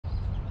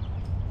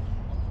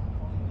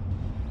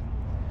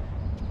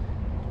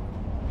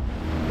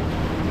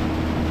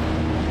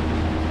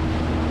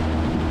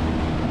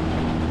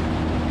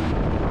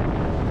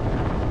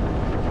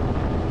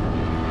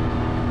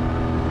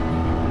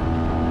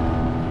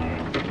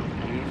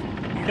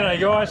G'day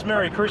guys,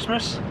 Merry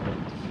Christmas.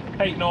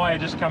 Pete and I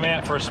have just come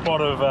out for a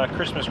spot of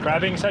Christmas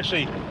crabbing. It's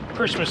actually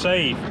Christmas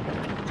Eve,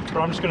 but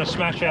I'm just going to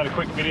smash out a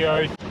quick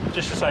video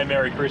just to say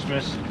Merry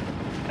Christmas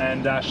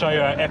and show you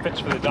our efforts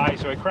for the day.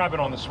 So we're crabbing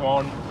on the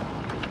Swan,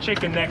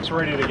 chicken necks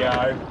ready to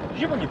go.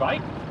 Did you bring your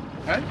bait?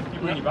 Hey? You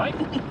bring your bait?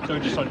 So we're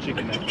just on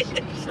chicken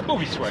necks. We'll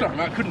be sweet. Sorry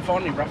mate, couldn't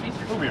find any roughies.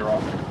 We'll be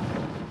alright.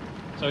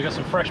 So we've got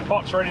some fresh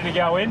pots ready to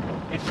go in.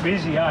 It's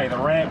busy, eh? The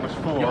ramp was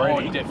full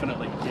already. Oh,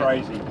 definitely.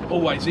 Crazy.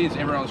 Always is.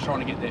 Everyone's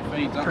trying to get their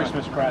feeds, aren't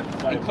Christmas crab.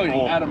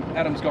 including Adam.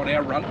 Adam's got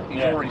our run.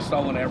 He's already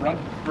stolen our run.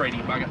 Greedy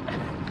bugger.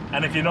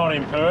 And if you're not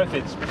in Perth,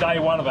 it's day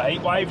one of a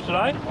heat wave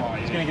today. Oh, yeah.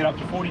 It's going to get up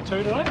to 42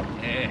 today.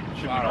 Yeah,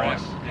 should be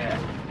nice. Yeah.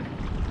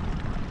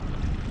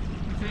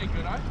 Very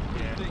good, eh?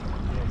 Yeah.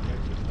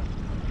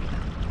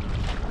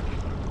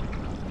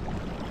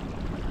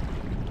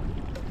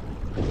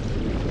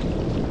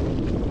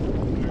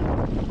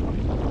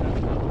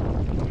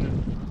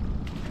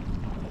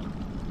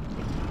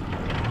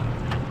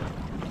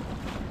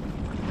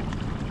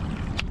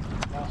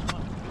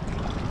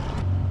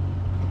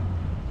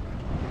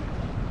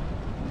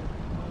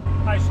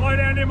 Hey, slow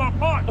down near my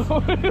pot.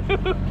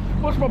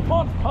 What's my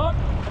pot?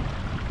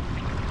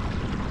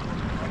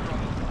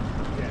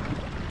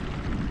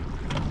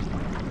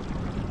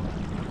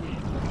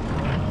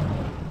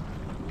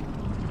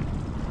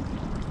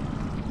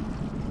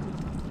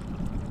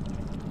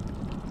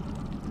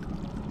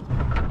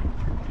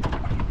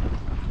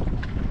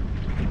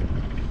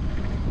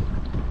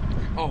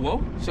 Oh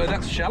well, so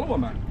that's shallower,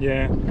 mate.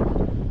 Yeah.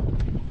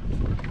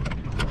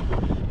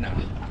 Nah.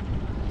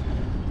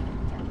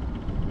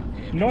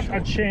 Yeah, Not sure.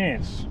 a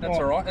chance. That's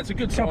all right. It's a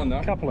good sign,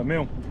 though. Couple of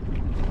mil.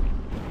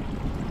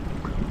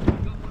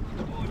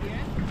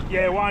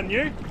 Yeah, one.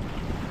 You?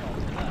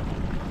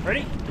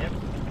 Ready? Yep.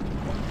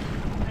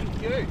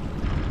 Thank you. Cheers,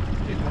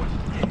 boys.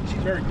 Yeah,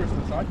 she's very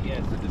Christmas, eh? Yeah,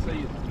 it's good to see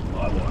you.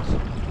 I was.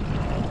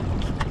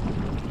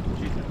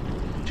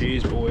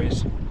 Cheers,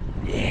 boys.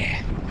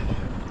 Yeah.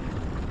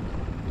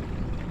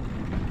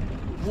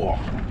 Whoa.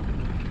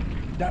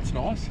 That's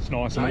nice. It's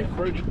nice, isn't Hey, it?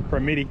 fruity. For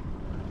a midi.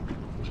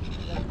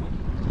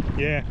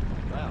 Yeah.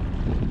 Wow.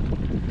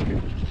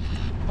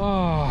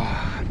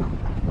 Oh.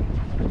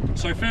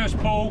 So first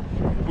pull,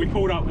 we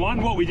pulled up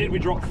one. What we did, we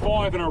dropped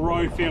 5 in a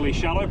row, fairly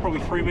shallow, probably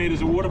 3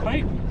 metres of water,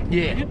 Pete.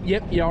 Yeah.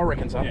 Yeah, I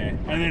reckon so. Yeah.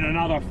 And then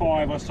another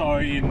 5 or so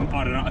in,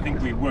 I don't know, I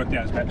think we worked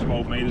out it's about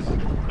 12 metres.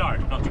 No,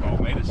 not 12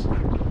 metres.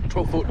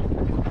 12 foot.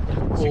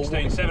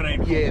 16,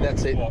 17. Yeah,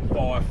 that's it. What,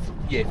 5?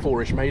 Yeah,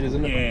 4-ish metres,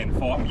 isn't it? Yeah, and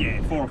 5,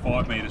 yeah, 4 or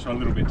 5 metres, so a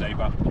little bit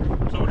deeper.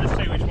 So we'll just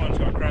see which one's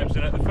got crabs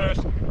in it. The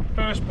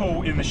first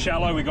pull in the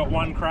shallow, we got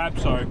 1 crab,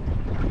 so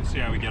let's see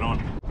how we get on.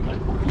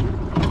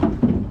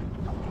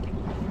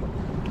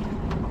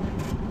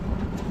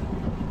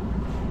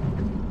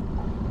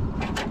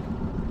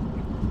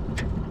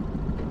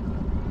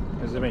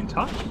 Has it been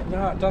touched?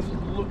 No, it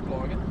doesn't look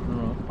like it.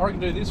 Right. I reckon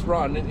do this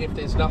run, and if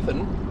there's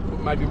nothing,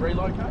 maybe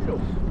relocate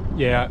or...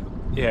 Yeah,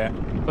 yeah.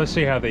 Let's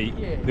see how the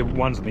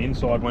ones on the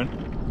inside went.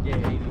 Yeah,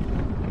 easy.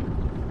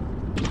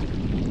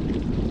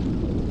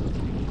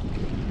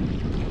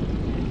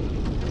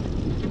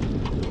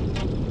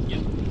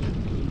 Yep.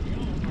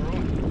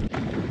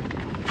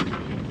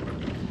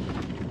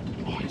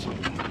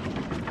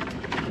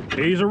 Alright.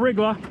 He's a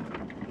wriggler.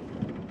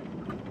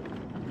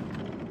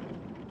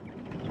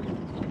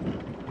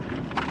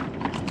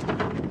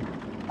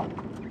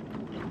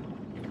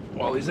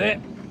 Well, is that?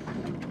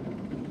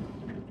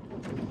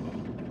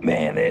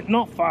 Man, they're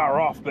not far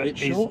off, but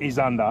he's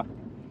under,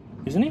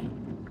 isn't he?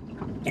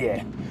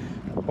 Yeah,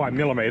 by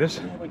millimetres.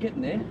 Yeah, we're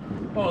getting there.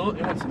 Oh, look,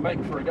 he wants some meat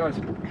before he goes.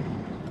 Oh,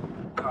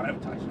 have a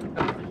taste.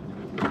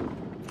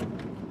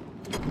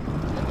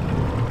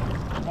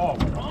 Oh,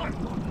 right.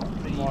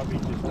 It might be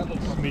just That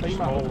looks like a smidge female.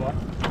 smaller.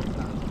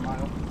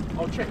 Male.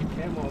 I'll check your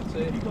cam while it's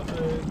there. You got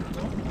the...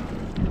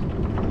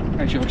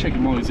 Actually, I'll check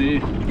him while he's there.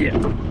 Yeah,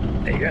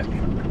 there you go.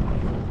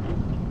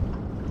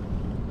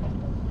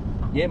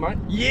 Yeah, mate.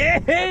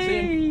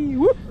 Yay!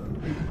 Whoop.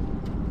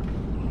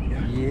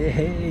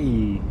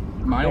 Yay!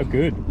 Male. Oh,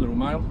 good. Little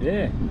male.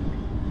 Yeah.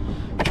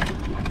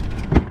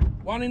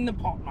 One in the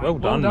pot, mate. Well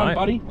done, mate.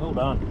 buddy. Well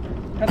done.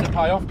 Had to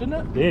pay off, didn't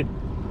it? Did.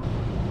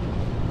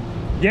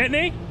 Get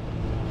any?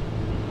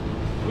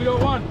 We got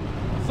one.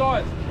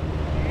 Size.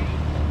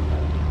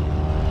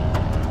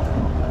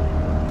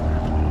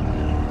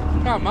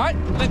 Come on, mate.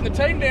 Letting the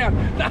team down.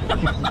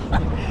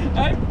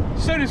 Hey,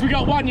 as soon as we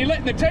got one, you're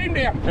letting the team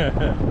down.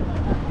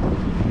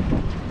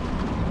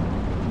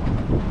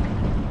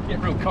 Get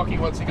real cocky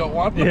once you got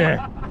one.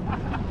 Yeah.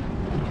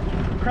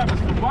 Crap,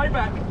 it's from way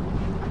back.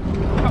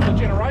 A couple of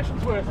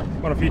generations worth.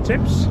 Want a few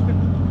tips?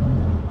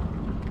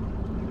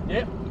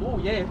 Yep. Oh,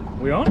 yeah.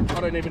 We on?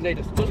 I don't even need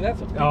to look. That's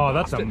a big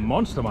That's a bastard.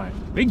 monster, mate.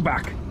 Big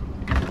back.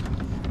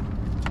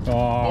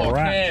 Oh, Oh,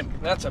 rat. Cam,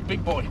 that's a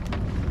big boy.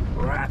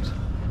 Rat.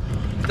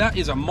 That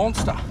is a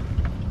monster.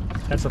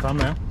 That's the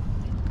thumbnail.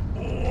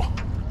 Oh.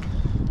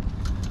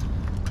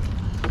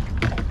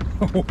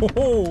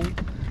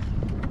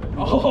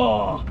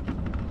 Oh.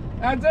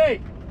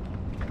 Andy.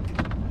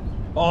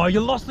 Oh, you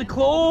lost the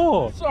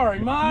claw! Sorry,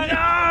 mate.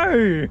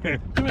 No!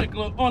 Give me a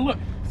glue. Oh, look.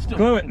 Still.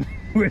 Glue it.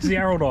 Where's the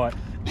arrowdite?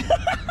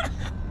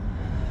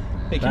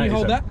 Hey, can you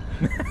hold that?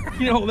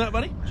 Can you hold that,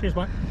 buddy? Cheers,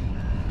 mate.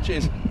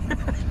 Cheers.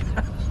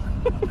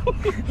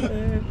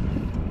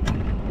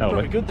 That'll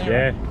Pretty be good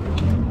there.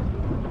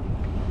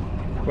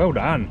 Yeah. Well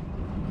done.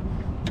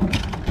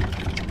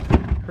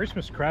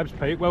 Christmas crabs,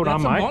 Pete. Well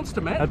done, mate. That's a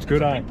monster, man. That's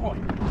good, eh? Oh.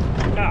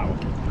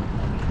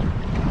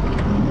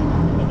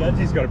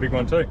 Dadsy's got a big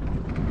one too.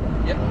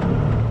 Yep.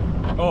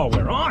 Oh,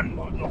 we're on.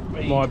 Might not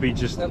be. Might be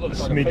just a That looks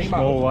like a smidge female.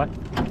 small, eh?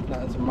 No,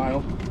 that's a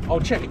male. I'll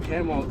check it,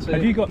 Cam, while it's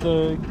Have you got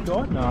the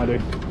guide? No, I do.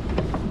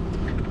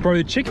 Bro,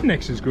 the chicken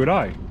necks is good,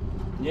 eh?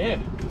 Yeah.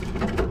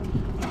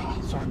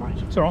 Oh, sorry,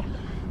 mate. It's alright.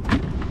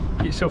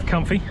 Get yourself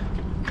comfy.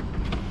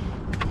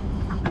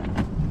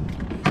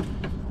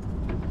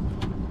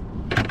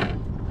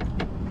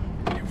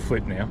 You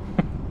flip now.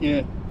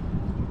 Yeah.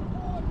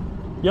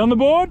 You on the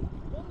board?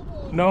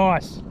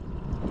 Nice.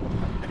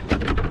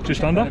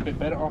 Just under? A bit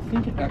better. I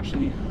think it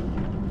actually.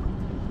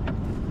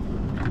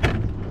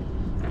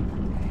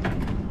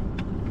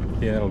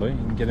 Yeah, that'll do. You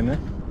can get him there.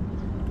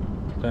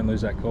 Don't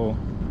lose that claw.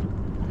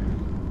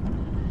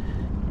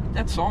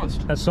 That's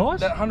sized. That size?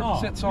 That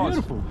 100% size.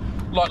 Beautiful.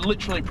 Like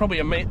literally probably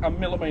a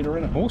millimetre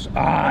in it. Awesome.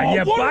 Ah, Oh,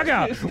 you what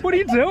bugger! is this? What are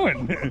you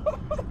doing?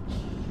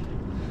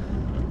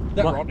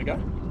 That What? right to go?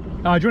 Do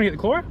you want to get the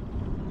claw out?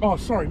 Oh,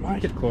 sorry,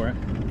 mate. Get the claw out.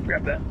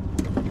 Grab that.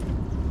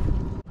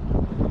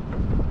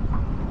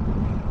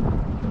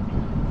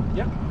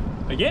 Yep.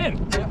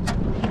 Again. Yep.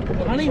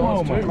 Honey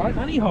hole, Size too, mate.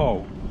 Honey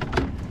hole.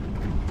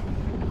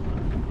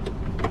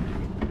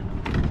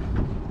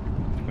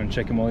 Want to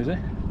check him while he's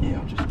there? Yeah,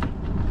 I'll just.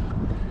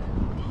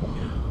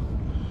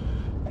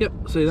 Yep,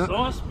 see that?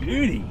 Nice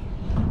beauty.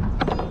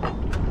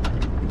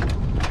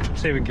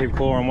 See if we can keep a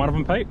claw on one of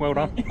them, Pete. Well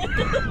done. Is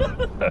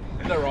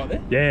that right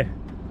there? Yeah.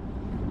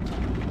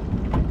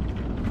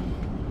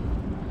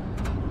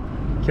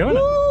 Killing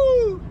it.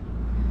 Woo!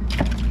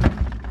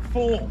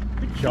 4.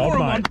 Good job, 4 in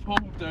mate. one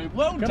pull, dude.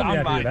 Well Gotta be done,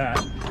 happy with mate. that.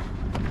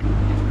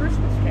 It's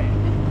Christmas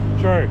time.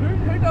 True.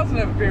 Who doesn't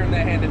have a beer in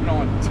their hand at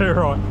night? Too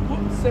right. What?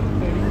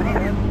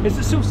 7:30. Is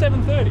it still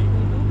 7:30?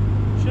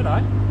 Should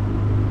I?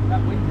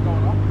 That wind's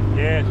going off.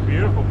 Yeah, it's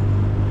beautiful.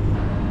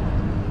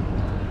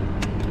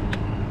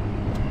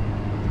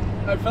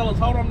 Hey, fellas,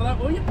 hold on to that,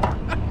 will you?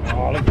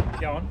 Oh, look.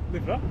 Go on.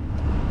 Lift it up.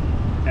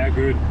 How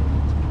good.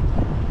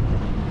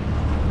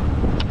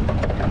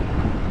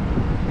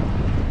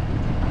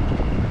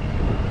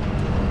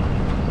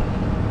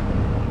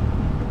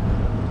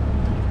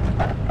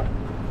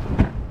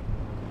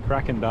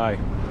 Cracking day.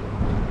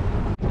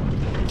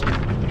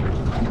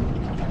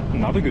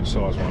 Another good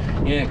size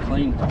one. Yeah,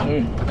 clean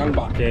too. Young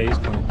buck. Yeah, he's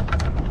clean.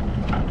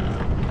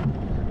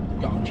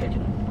 Go and check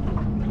it.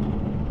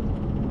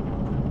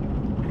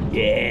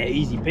 Yeah,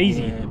 easy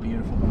peasy. Yeah,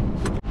 beautiful.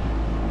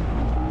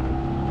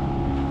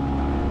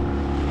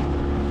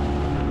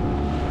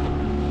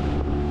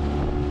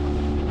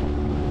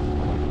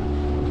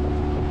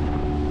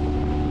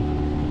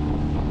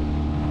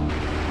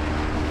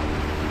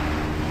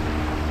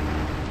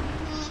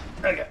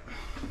 Okay.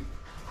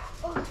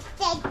 Oh,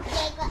 Dad,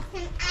 got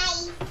some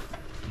ice.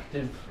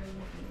 Tim.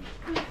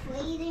 I'm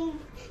freezing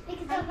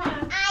because of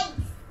my ice.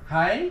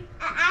 Hey?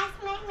 Ice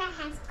makes my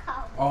hands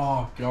cold.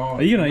 Oh,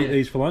 God. Are you going to eat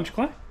these for lunch,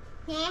 Clay?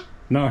 Yeah?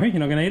 No, you're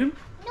not going to eat them?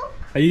 Nope.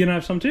 Are you going to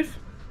have some, Tiff?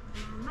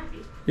 Might be.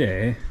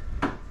 Yeah.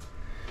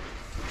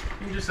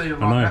 You just eat it I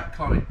like know. that,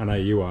 Chloe. I know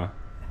you are.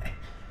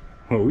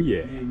 Oh,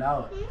 yeah. You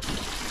know it.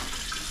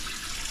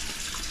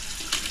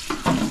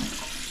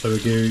 So we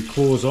go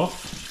claws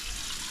off.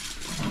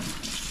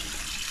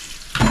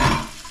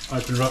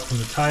 Open it up from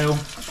the tail.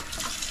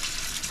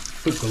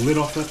 Flip the lid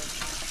off it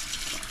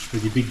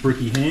with your big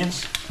bricky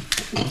hands.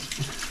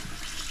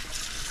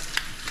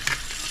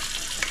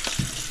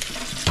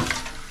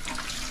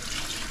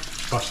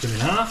 Bust them in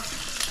half.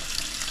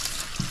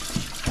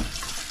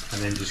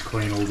 And then just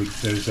clean all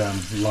those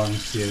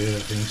lungs, yeah, the other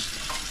things.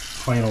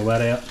 Clean all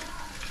that out.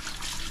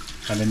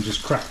 And then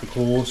just crack the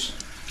claws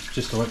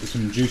just to let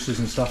some juices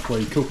and stuff while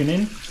you're cooking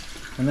in.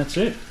 And that's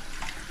it.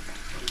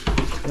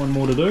 One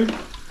more to do.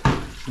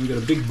 We've got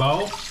a big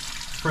bowl,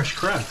 fresh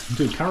crab.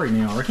 Do a curry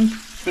now, I reckon.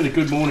 It's been a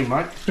good morning,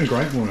 mate. It's been a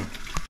great morning.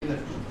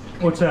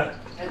 What's that?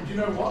 And do you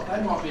know what?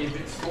 They might be a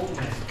bit small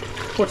now.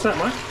 What's that,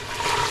 mate?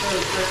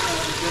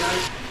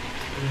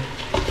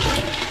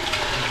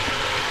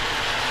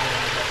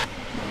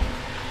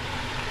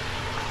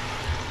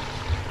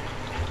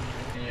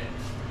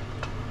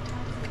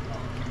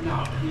 No,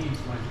 he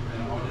explains it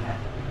better. I did that.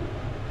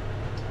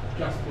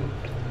 Just put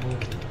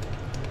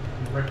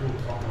the record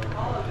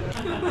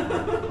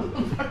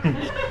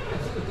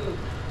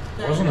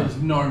Wasn't it? There's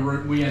no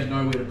room. We had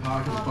nowhere to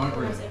park at the boat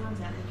ramp.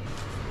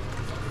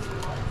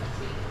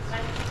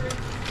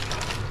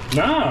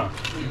 Nah.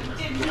 We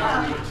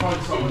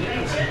told someone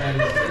else about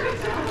it.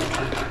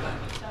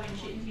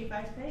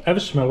 Have a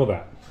smell of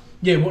that.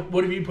 Yeah,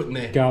 what have you put in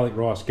there? Garlic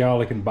rice,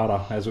 garlic and butter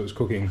as it was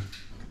cooking.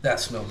 That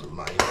smells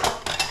amazing.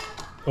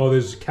 Oh,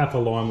 there's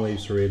kaffir lime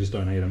leaves through here, just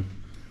don't eat them.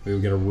 We will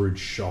get a rude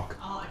shock.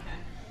 Oh,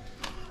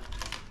 okay.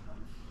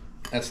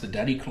 That's the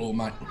daddy claw,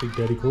 mate. Big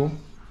daddy claw.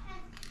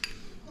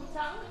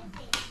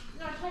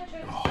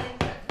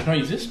 Can I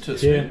use this to Yeah,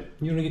 spin?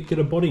 you want to get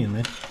a body in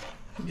there?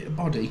 Get a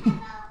body.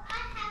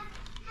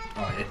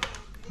 Oh yeah.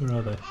 Where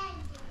are they?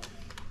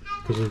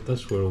 Because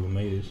that's where all the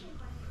meat is.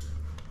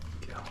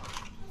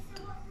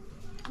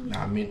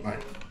 Nah, mint, mate.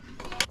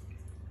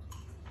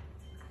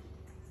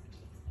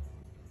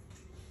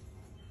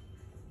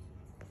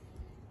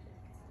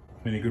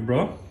 Any good,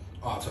 bro?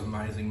 Oh, it's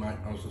amazing, mate.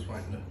 I was just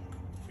waiting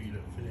for you to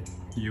fit it.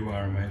 You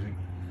are amazing.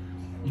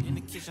 In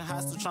the kitchen,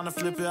 hot still trying to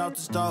flip it out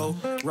the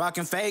stove.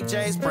 Rocking fake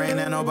J's, praying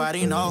that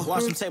nobody know.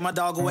 Watch them take my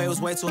dog away, it was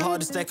way too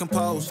hard to stay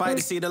composed. Fight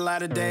to see the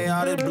light of day,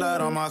 all this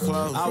blood on my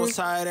clothes. I was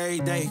tired every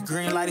day,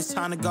 green light, it's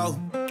time to go.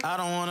 I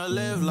don't wanna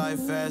live life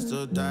fast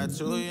or die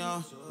too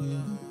young.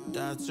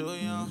 Die too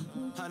young.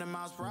 100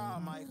 miles per hour, I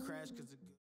might crash 'cause